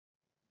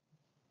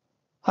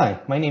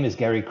Hi, my name is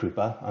Gary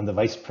Kruppa. I'm the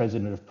Vice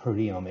President of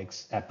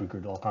Proteomics at Bruker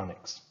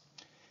Daltonics.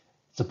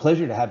 It's a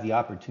pleasure to have the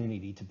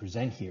opportunity to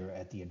present here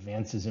at the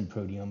Advances in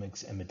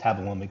Proteomics and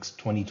Metabolomics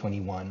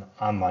 2021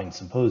 online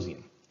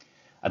symposium.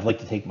 I'd like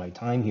to take my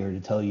time here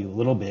to tell you a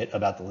little bit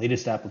about the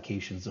latest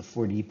applications of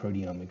 4D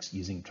proteomics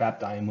using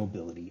trapped ion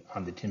mobility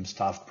on the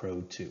timsTOF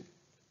Pro 2.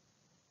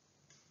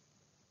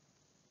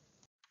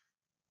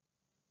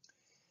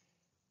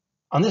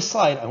 On this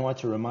slide, I want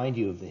to remind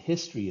you of the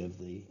history of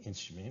the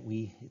instrument.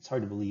 It's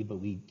hard to believe, but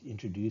we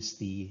introduced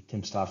the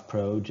timsTOF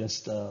Pro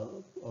just a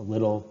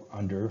little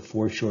under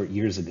 4 short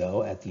years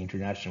ago at the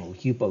International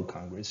HUPO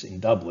Congress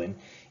in Dublin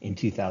in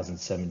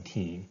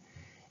 2017.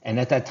 And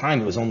at that time,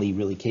 it was only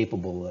really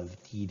capable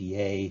of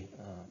DDA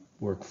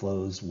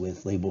workflows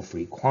with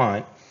label-free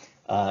quant.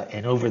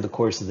 And over the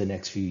course of the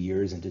next few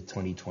years into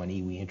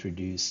 2020, we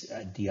introduced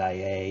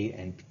DIA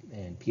and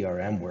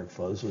prm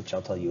workflows, which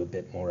I'll tell you a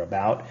bit more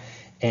about,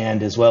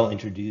 and as well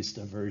introduced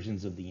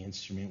versions of the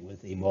instrument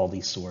with a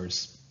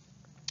multi-source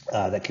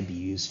that could be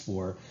used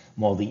for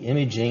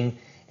multi-imaging.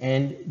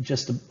 And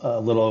just a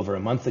little over a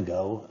month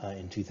ago,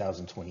 in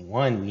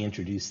 2021, we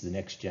introduced the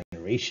next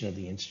generation of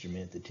the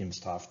instrument, the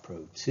timsTOF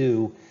Pro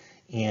 2,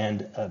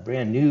 and a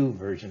brand new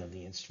version of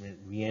the instrument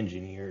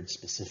re-engineered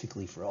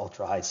specifically for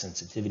ultra-high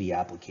sensitivity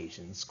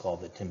applications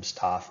called the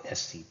timsTOF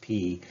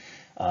SCP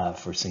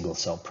for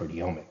single-cell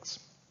proteomics.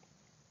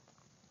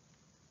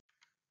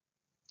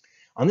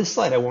 On this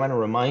slide, I want to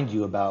remind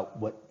you about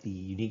what the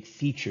unique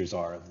features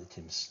are of the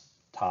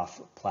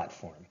timsTOF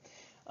platform.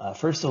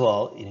 First of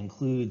all, it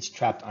includes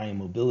trapped ion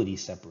mobility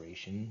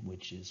separation,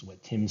 which is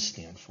what TIMS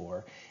stand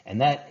for, and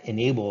that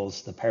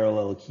enables the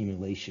parallel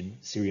accumulation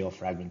serial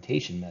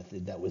fragmentation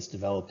method that was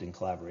developed in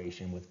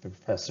collaboration with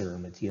Professor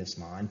Matthias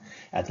Mann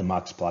at the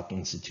Max Planck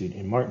Institute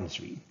in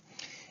Martinsried.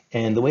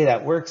 And the way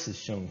that works is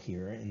shown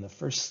here. In the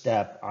first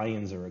step,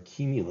 ions are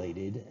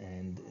accumulated,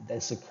 and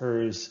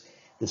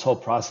this whole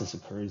process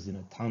occurs in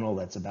a tunnel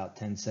that's about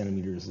 10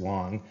 centimeters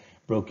long,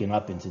 broken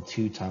up into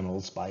 2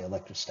 tunnels by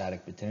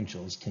electrostatic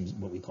potentials,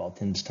 what we call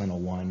TIMS Tunnel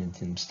 1 and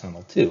TIMS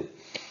Tunnel 2.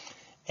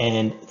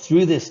 And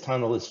through this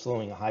tunnel is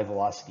flowing a high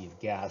velocity of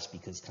gas,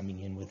 because coming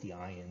in with the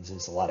ions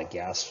is a lot of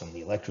gas from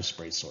the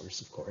electrospray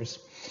source, of course.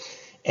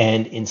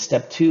 And in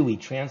step 2, we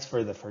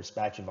transfer the first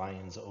batch of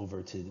ions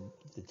over to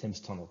the TIMS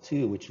Tunnel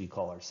 2, which we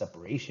call our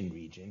separation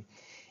region.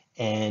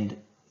 And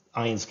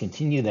ions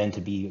continue then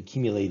to be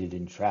accumulated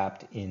and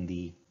trapped in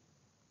the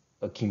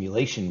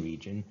accumulation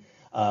region.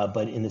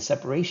 But in the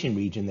separation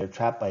region, they're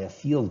trapped by a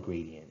field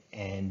gradient.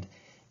 And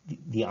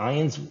the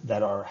ions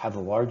that have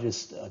the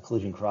largest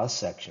collision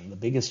cross-section, the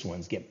biggest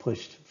ones, get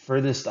pushed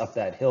furthest up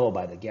that hill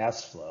by the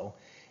gas flow.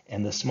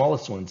 And the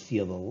smallest ones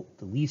feel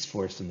the least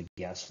force from the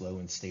gas flow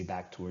and stay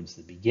back towards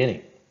the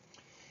beginning.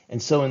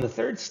 And so in the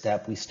third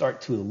step, we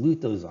start to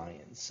elute those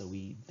ions. So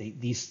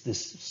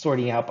this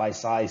sorting out by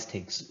size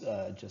takes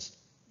just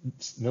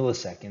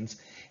milliseconds.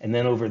 And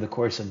then over the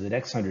course of the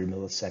next 100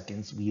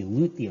 milliseconds, we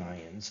elute the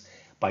ions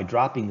by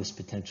dropping this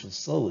potential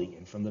slowly.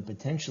 And from the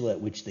potential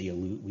at which they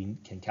elute, we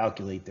can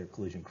calculate their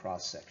collision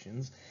cross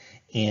sections.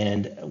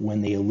 And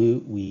when they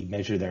elute, we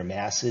measure their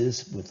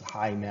masses with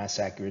high mass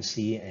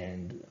accuracy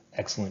and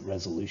excellent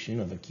resolution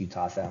of a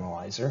QTOF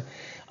analyzer.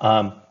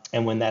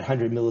 And when that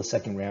 100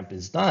 millisecond ramp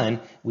is done,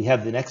 we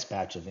have the next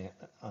batch of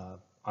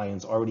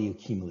ions already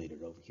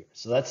accumulated over here.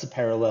 So that's the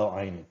parallel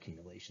ion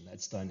accumulation.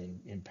 That's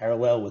done in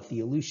parallel with the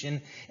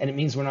elution, and it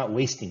means we're not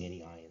wasting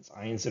any ions.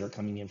 Ions that are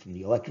coming in from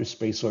the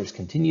electrospray source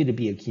continue to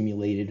be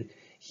accumulated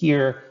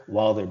here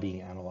while they're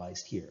being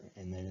analyzed here.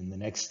 And then in the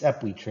next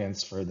step, we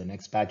transfer the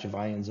next batch of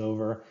ions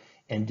over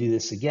and do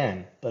this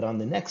again. But on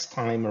the next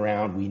time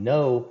around, we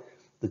know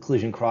the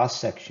collision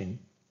cross-section,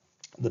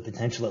 the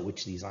potential at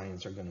which these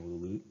ions are going to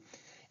elute,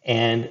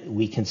 and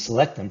we can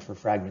select them for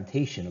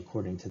fragmentation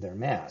according to their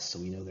mass. So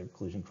we know their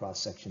collision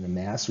cross-section and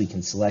mass. We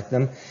can select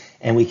them,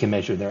 and we can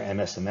measure their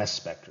MSMS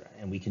spectra.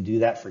 And we can do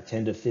that for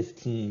 10 to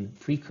 15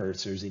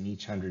 precursors in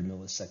each 100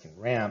 millisecond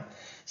ramp.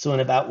 So in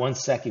about 1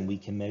 second, we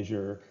can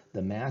measure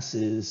the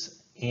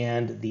masses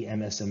and the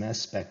MSMS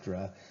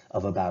spectra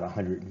of about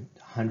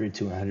 100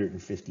 to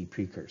 150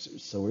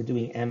 precursors. So we're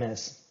doing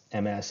MS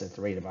at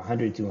the rate of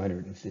 100 to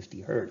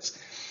 150 hertz.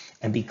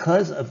 And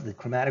because of the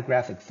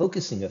chromatographic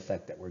focusing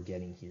effect that we're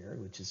getting here,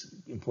 which is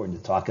important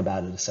to talk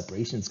about at a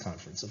separations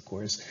conference, of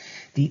course,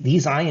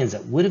 these ions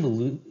that would have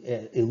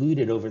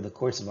eluted over the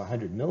course of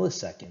 100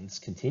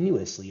 milliseconds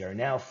continuously are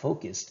now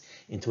focused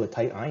into a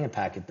tight ion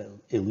packet that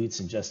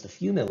elutes in just a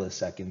few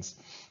milliseconds.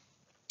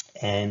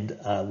 And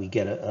we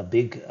get a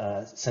big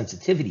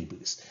sensitivity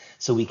boost.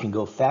 So we can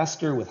go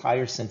faster with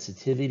higher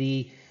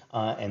sensitivity,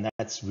 and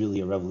that's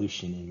really a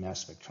revolution in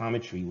mass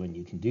spectrometry when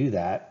you can do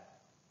that.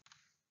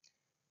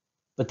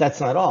 But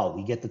that's not all.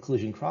 We get the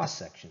collision cross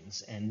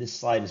sections, and this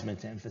slide is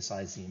meant to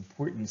emphasize the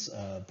importance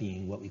of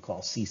being what we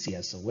call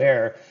CCS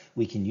aware.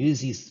 We can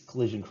use these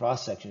collision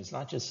cross sections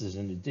not just as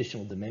an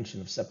additional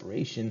dimension of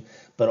separation,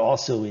 but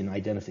also in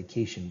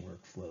identification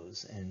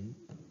workflows. And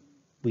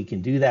we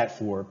can do that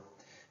for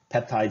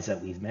peptides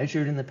that we've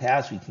measured in the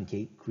past. We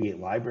can create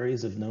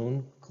libraries of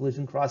known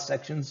collision cross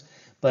sections.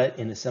 But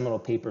in a seminal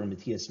paper,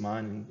 Matthias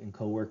Mann and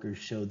co-workers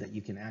showed that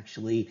you can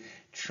actually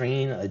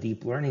train a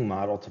deep learning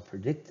model to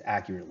predict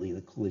accurately the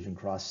collision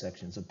cross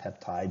sections of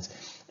peptides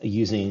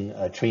using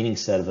a training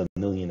set of 1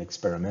 million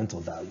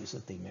experimental values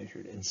that they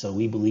measured. And so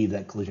we believe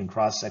that collision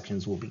cross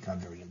sections will become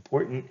very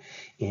important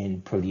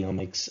in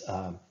proteomics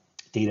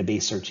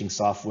database searching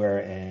software,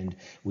 and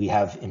we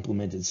have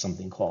implemented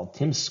something called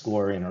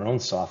timsScore in our own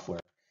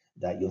software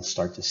that you'll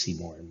start to see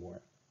more and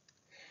more.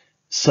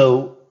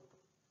 So,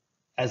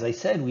 as I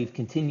said, we've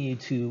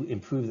continued to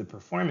improve the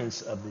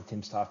performance of the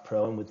timsTOF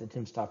Pro, and with the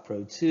timsTOF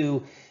Pro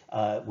 2,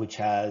 which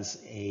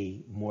has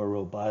a more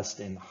robust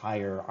and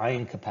higher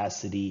ion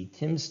capacity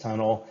TIMS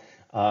tunnel,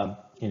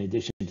 in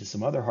addition to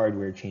some other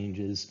hardware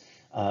changes,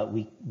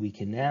 we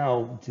can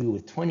now do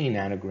with 20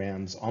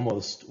 nanograms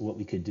almost what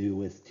we could do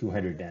with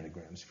 200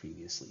 nanograms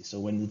previously. So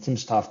when the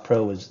timsTOF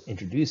Pro was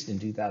introduced in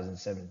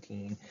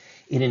 2017,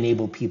 it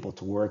enabled people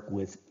to work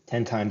with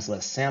 10 times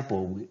less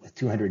sample. With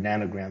 200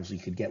 nanograms, we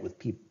could get with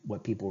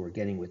what people were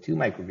getting with 2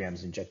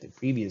 micrograms injected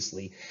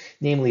previously,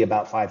 namely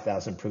about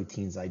 5,000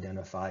 proteins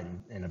identified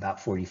and about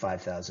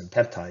 45,000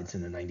 peptides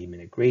in a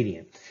 90-minute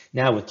gradient.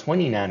 Now with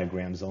 20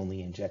 nanograms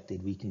only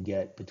injected, we can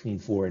get between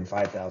 4,000 and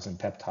 5,000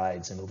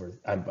 peptides and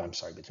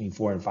between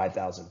 4,000 and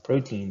 5,000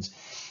 proteins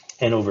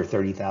and over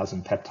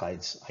 30,000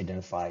 peptides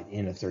identified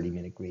in a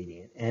 30-minute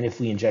gradient. And if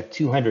we inject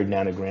 200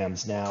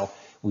 nanograms now,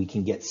 we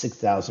can get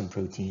 6,000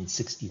 proteins,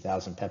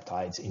 60,000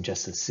 peptides in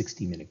just a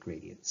 60-minute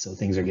gradient. So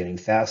things are getting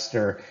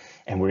faster,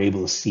 and we're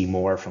able to see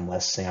more from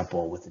less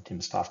sample with the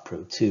timsTOF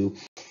Pro 2.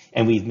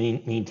 And we've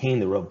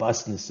maintained the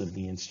robustness of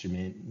the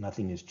instrument.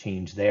 Nothing has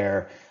changed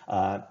there.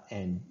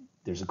 And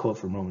there's a quote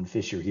from Roman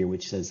Fisher here,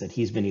 which says that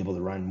he's been able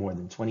to run more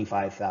than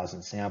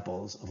 25,000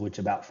 samples, of which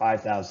about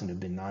 5,000 have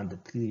been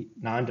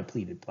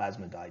non-depleted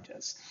plasma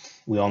digests.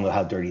 We all know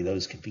how dirty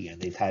those can be,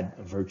 and they've had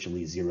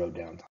virtually 0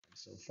 downtime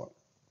so far.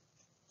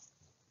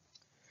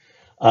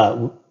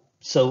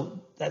 So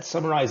that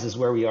summarizes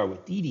where we are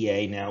with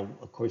DDA. Now,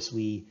 of course,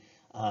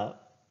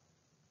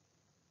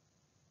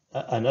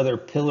 another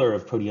pillar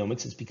of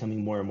proteomics is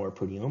becoming more and more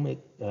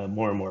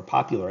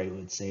popular, I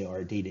would say,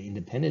 are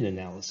data-independent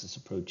analysis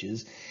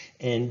approaches.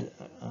 And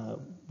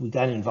we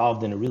got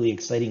involved in a really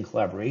exciting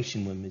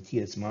collaboration when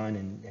Matthias Mann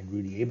and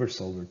Rudy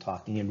Aebersold were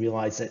talking, and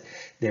realized that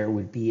there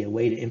would be a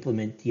way to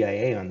implement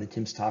DIA on the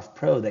timsTOF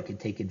Pro that could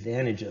take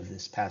advantage of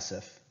this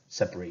PASEF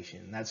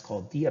separation. And that's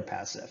called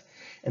dia-PASEF.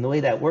 And the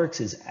way that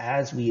works is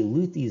as we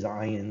elute these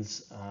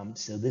ions,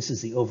 so this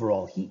is the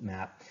overall heat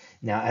map.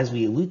 Now, as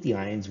we elute the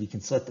ions, we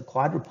can select the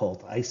quadrupole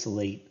to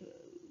isolate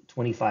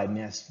 25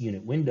 mass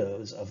unit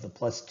windows of the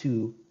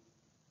 +2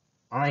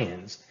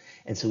 ions.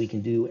 And so we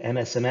can do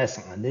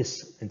MSMS on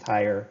this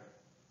entire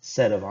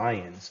set of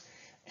ions.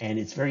 And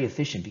it's very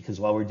efficient because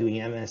while we're doing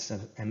MS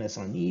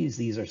on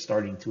these are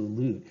starting to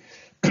elute.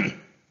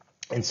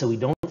 And so we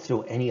don't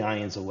throw any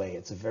ions away.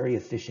 It's a very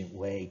efficient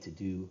way to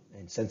do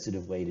and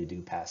sensitive way to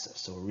do PASEF.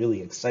 So we're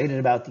really excited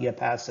about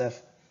dia-PASEF.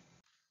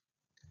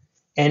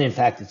 And in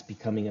fact, it's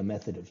becoming a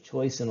method of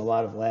choice in a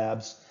lot of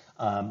labs.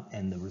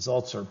 And the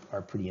results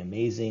are pretty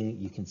amazing.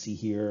 You can see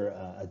here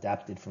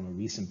adapted from a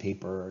recent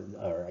paper,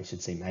 or I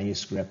should say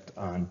manuscript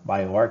on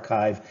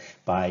bioRxiv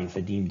by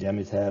Vadim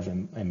Demitev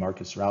and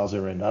Marcus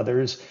Rauser and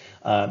others.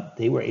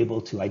 They were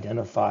able to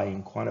identify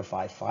and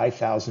quantify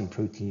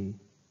 5,000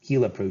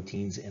 HeLa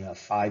proteins in a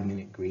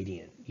 5-minute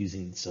gradient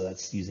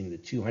that's using the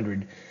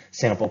 200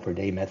 sample per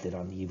day method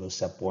on the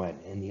EvoSep1.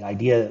 And the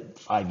idea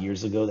 5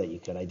 years ago that you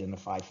could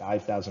identify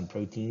 5,000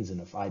 proteins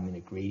in a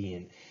 5-minute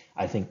gradient,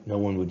 I think no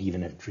one would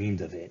even have dreamed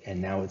of it.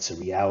 And now it's a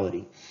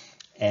reality.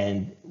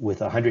 And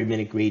with a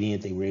 100-minute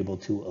gradient, they were able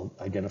to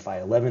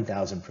identify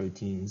 11,000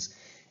 proteins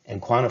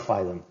and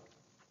quantify them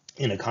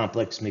in a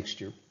complex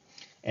mixture.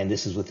 And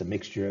this is with a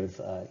mixture of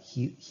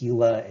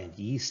HeLa and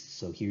yeast.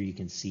 So here you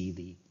can see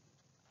the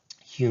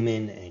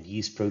human and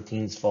yeast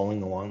proteins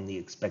falling along the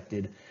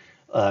expected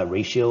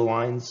ratio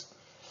lines.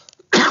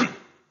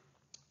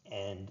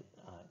 And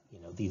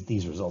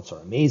these results are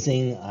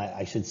amazing.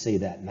 I should say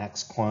that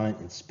MaxQuant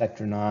and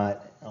Spectronaut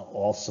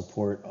all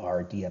support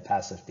our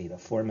dia-PASEF data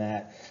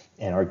format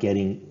and are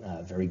getting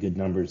very good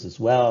numbers as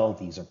well.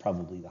 These are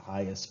probably the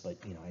highest, but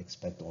I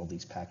expect all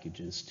these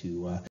packages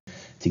to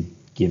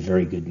give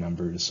very good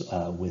numbers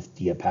with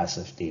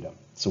dia-PASEF data.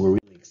 So we're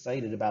really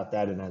excited about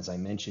that, and as I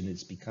mentioned,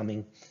 it's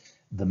becoming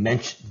the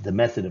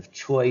method of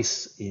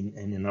choice in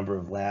a number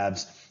of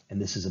labs.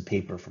 And this is a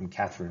paper from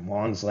Catherine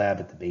Wong's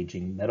lab at the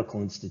Beijing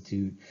Medical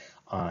Institute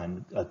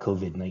on a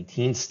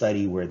COVID-19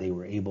 study where they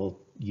were able,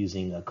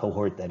 using a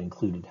cohort that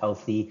included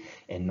healthy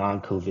and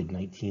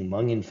non-COVID-19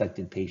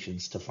 lung-infected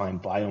patients, to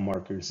find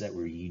biomarkers that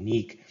were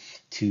unique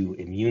to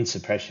immune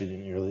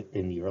suppression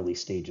in the early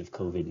stage of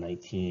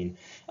COVID-19,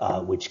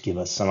 which give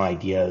us some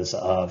ideas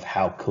of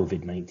how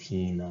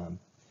COVID-19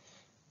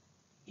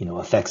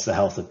 affects the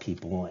health of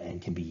people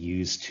and can be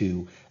used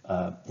to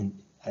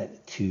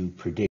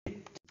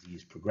predict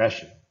disease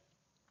progression.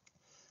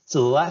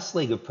 So the last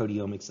leg of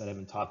proteomics that I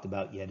haven't talked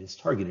about yet is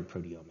targeted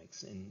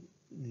proteomics. And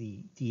the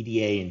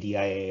DDA and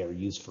DIA are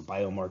used for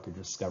biomarker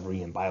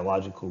discovery and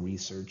biological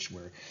research,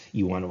 where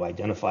you want to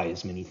identify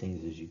as many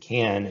things as you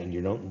can, and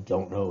you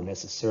don't know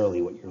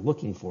necessarily what you're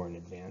looking for in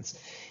advance.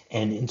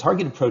 And in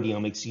targeted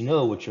proteomics, you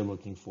know what you're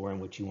looking for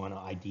and what you want to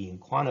ID and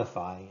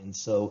quantify. And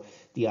so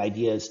the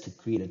idea is to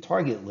create a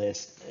target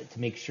list to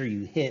make sure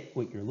you hit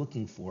what you're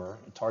looking for,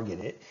 target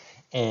it,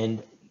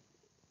 and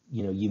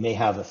you may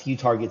have a few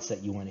targets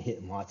that you want to hit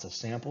in lots of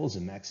samples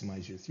and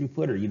maximize your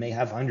throughput, or you may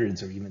have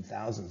hundreds or even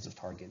thousands of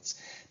targets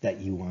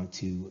that you want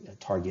to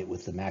target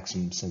with the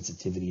maximum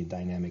sensitivity and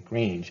dynamic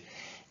range.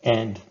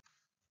 And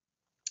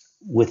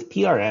with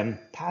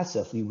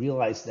prm-PASEF, we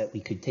realized that we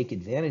could take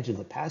advantage of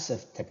the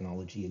PASEF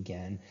technology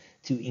again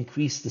to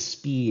increase the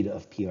speed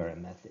of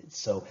PRM methods.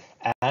 So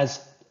as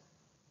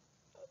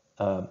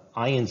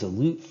ions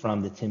elute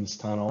from the TIMS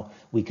tunnel,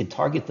 we could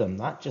target them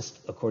not just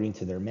according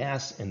to their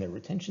mass and their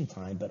retention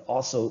time, but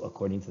also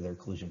according to their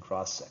collision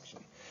cross-section.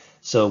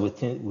 So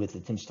with the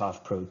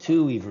timsTOF Pro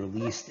 2, we've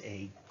released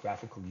a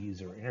graphical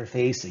user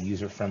interface, a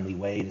user-friendly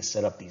way to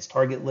set up these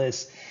target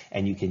lists,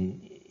 and you can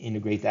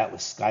integrate that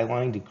with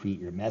Skyline to create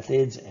your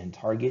methods and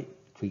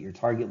create your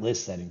target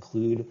lists that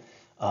include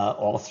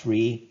all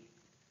three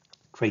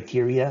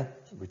criteria: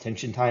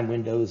 retention time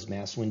windows,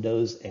 mass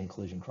windows, and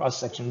collision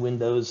cross-section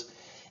windows.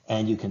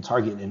 And you can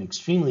target an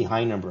extremely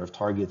high number of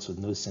targets with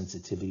no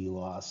sensitivity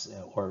loss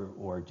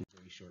or do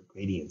very short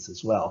gradients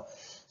as well.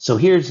 So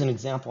here's an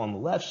example on the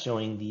left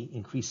showing the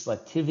increased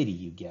selectivity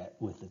you get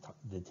with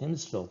the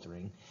TIMS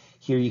filtering.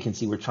 Here you can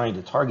see we're trying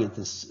to target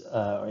this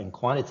and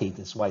quantitate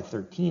this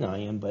Y13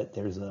 ion, but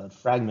there's a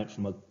fragment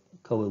from a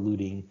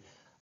co-eluting,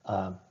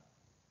 an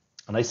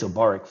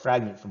isobaric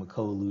fragment from a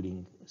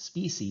co-eluting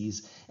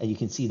species, and you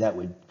can see that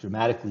would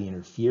dramatically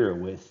interfere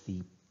with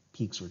the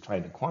peaks we're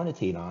trying to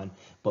quantitate on.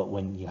 But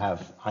when you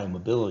have high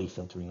mobility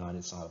filtering on,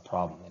 it's not a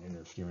problem. That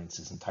interference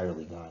is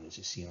entirely gone, as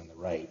you see on the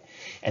right.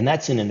 And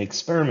that's in an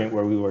experiment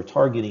where we were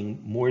targeting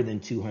more than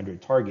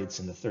 200 targets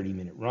in the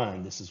 30-minute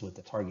run. This is what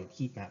the target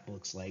heat map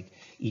looks like.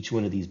 Each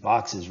one of these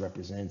boxes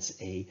represents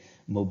a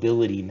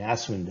mobility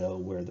mass window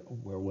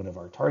where one of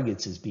our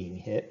targets is being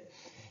hit.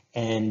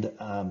 And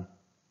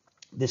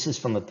this is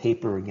from a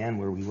paper, again,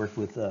 where we worked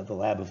with the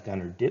lab of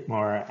Gunnar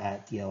Dittmar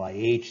at the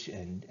LIH,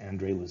 and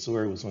Andre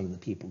Lazur was one of the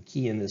people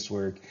key in this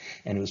work,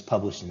 and it was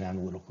published in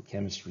Analytical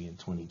Chemistry in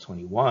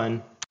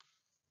 2021.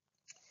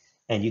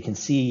 And you can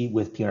see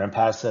with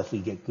prm-PASEF, we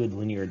get good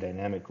linear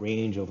dynamic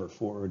range over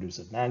 4 orders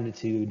of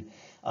magnitude,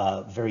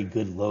 very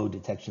good low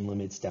detection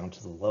limits down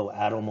to the low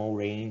attomole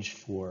range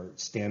for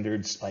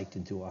standards spiked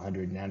into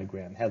 100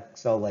 nanogram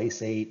hexyl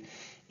lysate,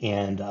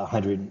 and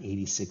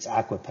 186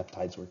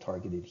 aquapeptides were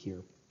targeted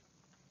here.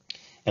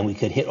 And we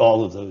could hit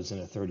all of those in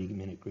a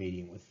 30-minute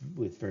gradient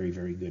with very,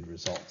 very good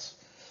results.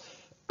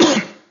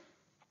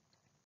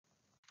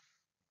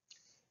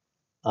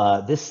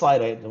 This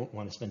slide I don't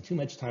want to spend too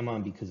much time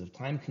on because of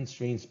time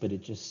constraints, but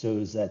it just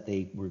shows that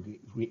they were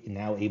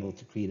now able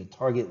to create a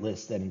target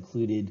list that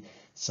included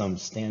some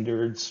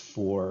standards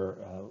for,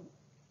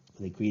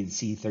 they created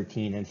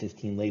C13 and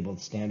 15 labeled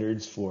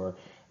standards for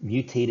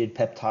mutated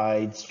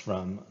peptides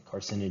from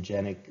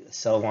carcinogenic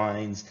cell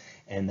lines,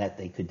 and that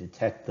they could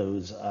detect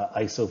those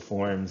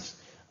isoforms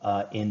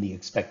in the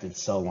expected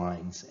cell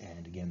lines.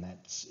 And again,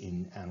 that's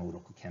in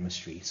analytical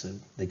chemistry. So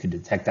they could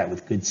detect that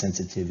with good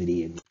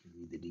sensitivity, and you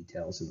can read the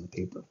details in the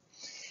paper.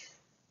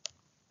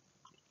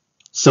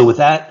 So with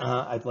that,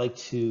 I'd like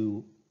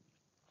to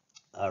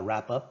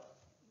wrap up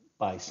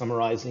by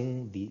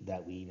summarizing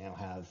that we now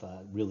have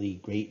really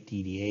great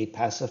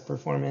dia-PASEF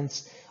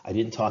performance. I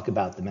didn't talk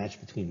about the match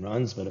between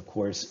runs, but of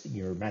course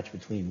your match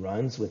between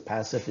runs with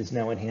PASEF is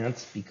now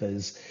enhanced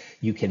because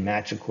you can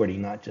match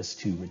according not just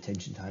to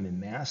retention time and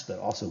mass, but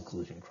also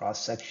collision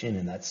cross-section,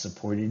 and that's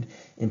supported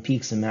in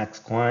peaks and max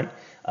quant.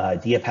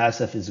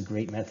 dia-PASEF is a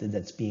great method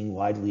that's being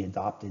widely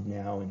adopted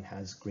now and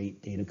has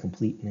great data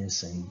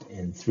completeness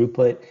and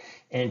throughput.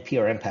 And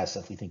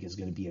prm-PASEF we think is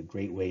going to be a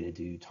great way to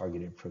do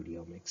targeted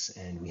proteomics,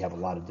 and we have a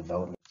lot of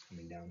developments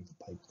coming down the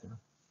pipe there.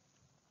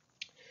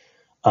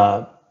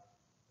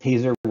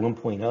 PASER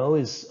 1.0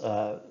 is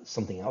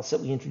something else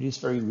that we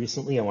introduced very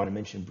recently. I want to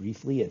mention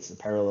briefly. It's the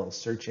parallel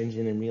search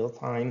engine in real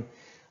time.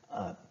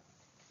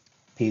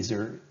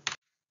 PASER,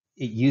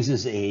 it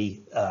uses a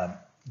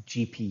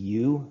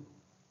GPU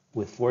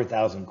with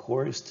 4,000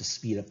 cores to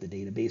speed up the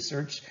database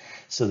search,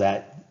 so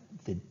that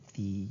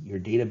your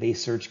database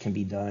search can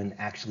be done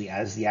actually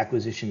as the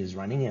acquisition is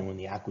running, and when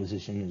the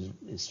acquisition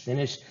is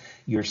finished,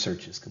 your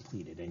search is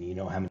completed and you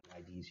know how many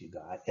IDs you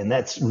got. And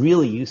that's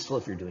really useful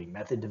if you're doing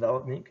method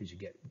development, because you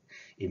get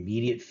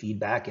immediate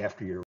feedback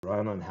after your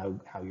run on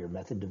how your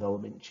method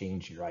development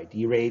changed your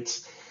ID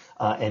rates.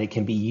 And it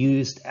can be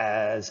used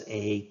as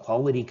a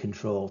quality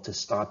control to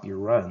stop your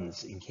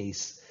runs in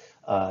case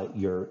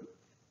your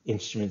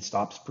instrument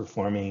stops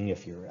performing,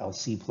 if your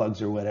LC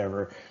plugs or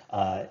whatever,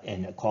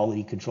 and a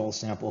quality control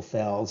sample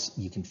fails.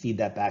 You can feed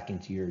that back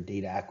into your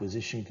data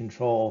acquisition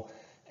control,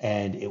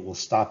 and it will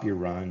stop your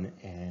run,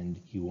 and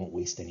you won't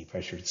waste any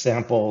pressured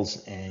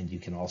samples. And you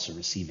can also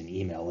receive an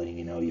email letting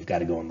you know you've got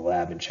to go in the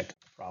lab and check the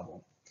problem.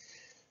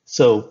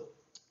 So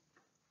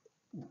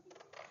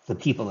the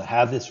people that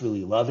have this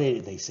really love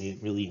it. They say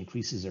it really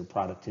increases their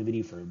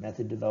productivity for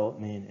method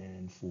development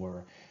and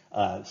for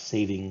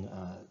saving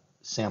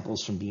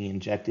samples from being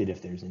injected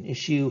if there's an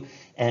issue.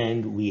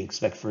 And we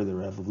expect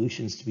further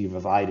evolutions to be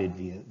provided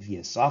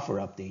via software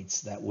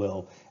updates that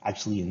will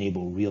actually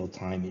enable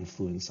real-time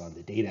influence on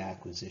the data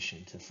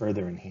acquisition to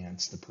further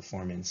enhance the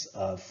performance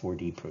of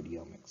 4D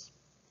proteomics.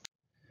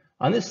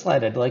 On this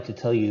slide, I'd like to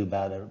tell you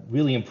about a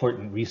really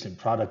important recent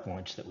product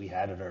launch that we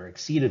had at our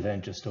Exceed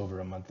event just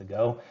over a month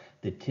ago,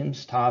 the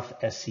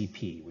timsTOF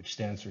SCP, which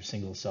stands for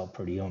single cell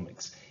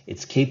proteomics.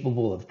 It's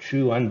capable of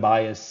true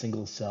unbiased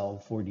single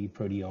cell 4D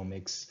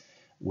proteomics,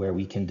 where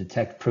we can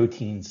detect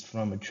proteins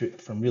from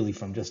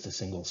just a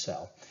single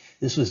cell.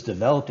 This was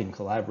developed in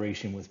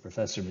collaboration with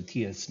Professor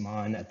Matthias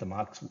Mann at the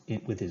Max,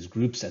 with his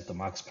groups at the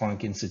Max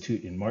Planck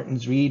Institute in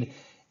Martinsried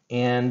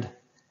and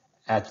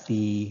at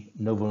the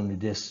Novo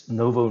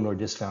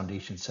Nordisk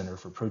Foundation Center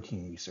for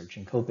Protein Research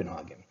in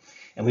Copenhagen.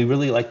 And we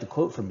really like the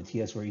quote from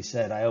Matthias where he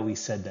said, "I always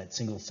said that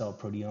single cell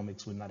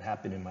proteomics would not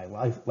happen in my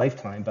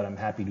lifetime, but I'm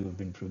happy to have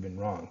been proven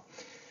wrong."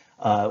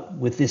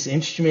 With this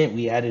instrument,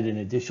 we added an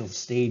additional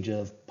stage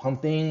of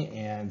pumping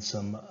and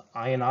some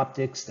ion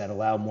optics that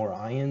allow more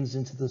ions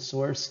into the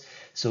source.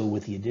 So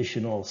with the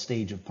additional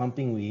stage of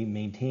pumping, we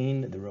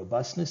maintain the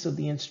robustness of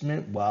the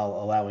instrument while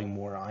allowing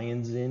more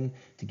ions in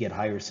to get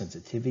higher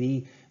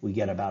sensitivity. We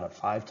get about a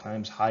 5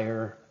 times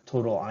higher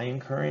total ion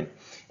current.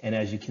 And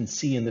as you can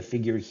see in the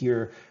figure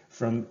here,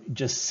 from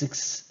just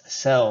 6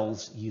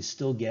 cells, you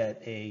still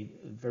get a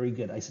very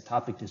good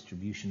isotopic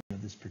distribution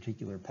of this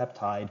particular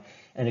peptide,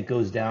 and it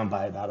goes down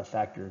by about a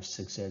factor of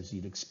 6 as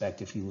you'd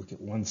expect if you look at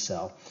 1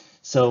 cell.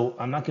 So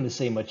I'm not going to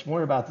say much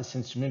more about this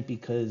instrument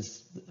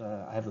because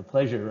I have the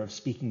pleasure of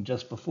speaking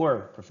just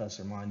before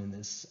Professor Mann in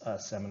this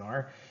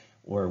seminar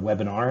or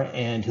webinar,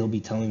 and he'll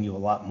be telling you a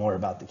lot more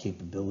about the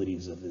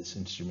capabilities of this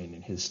instrument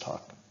in his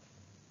talk.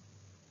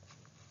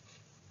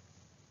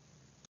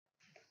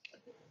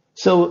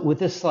 So with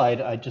this slide,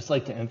 I'd just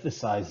like to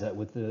emphasize that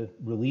with the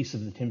release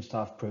of the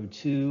timsTOF Pro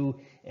 2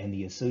 and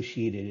the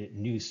associated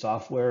new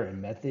software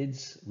and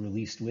methods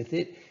released with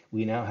it,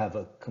 we now have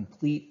a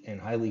complete and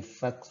highly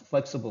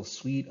flexible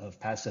suite of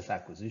PASEF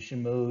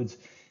acquisition modes,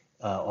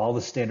 all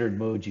the standard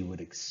modes you would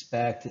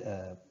expect,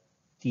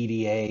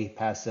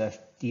 DDA-PASEF,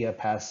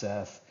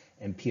 dia-PASEF,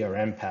 and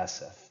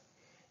prm-PASEF.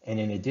 And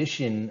in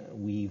addition,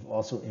 we've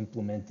also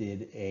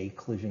implemented a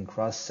collision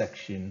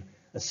cross-section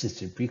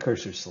assisted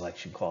precursor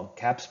selection called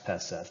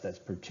CAPS-PASEF that's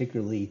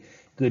particularly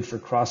good for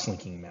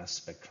cross-linking mass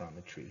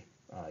spectrometry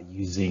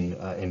using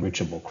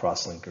enrichable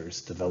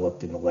cross-linkers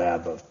developed in the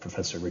lab of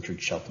Professor Richard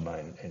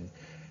Scheltema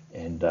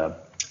and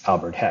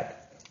Albert Heck.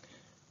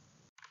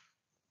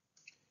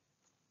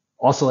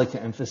 Also like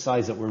to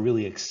emphasize that we're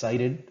really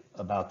excited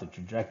about the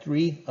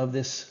trajectory of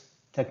this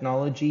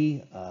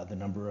technology. The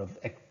number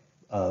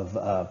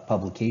of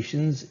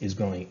publications is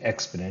growing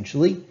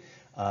exponentially.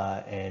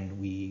 And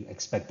we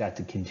expect that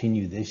to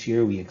continue this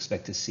year. We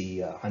expect to see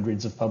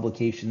hundreds of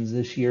publications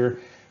this year.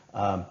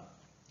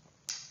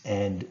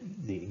 And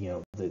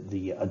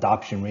the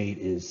adoption rate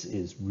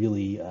is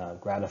really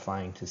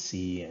gratifying to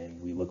see,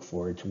 and we look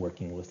forward to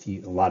working with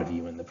you, a lot of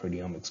you in the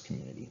proteomics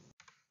community.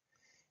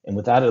 And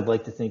with that, I'd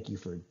like to thank you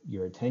for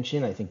your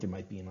attention. I think there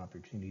might be an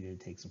opportunity to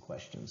take some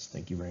questions.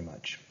 Thank you very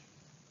much.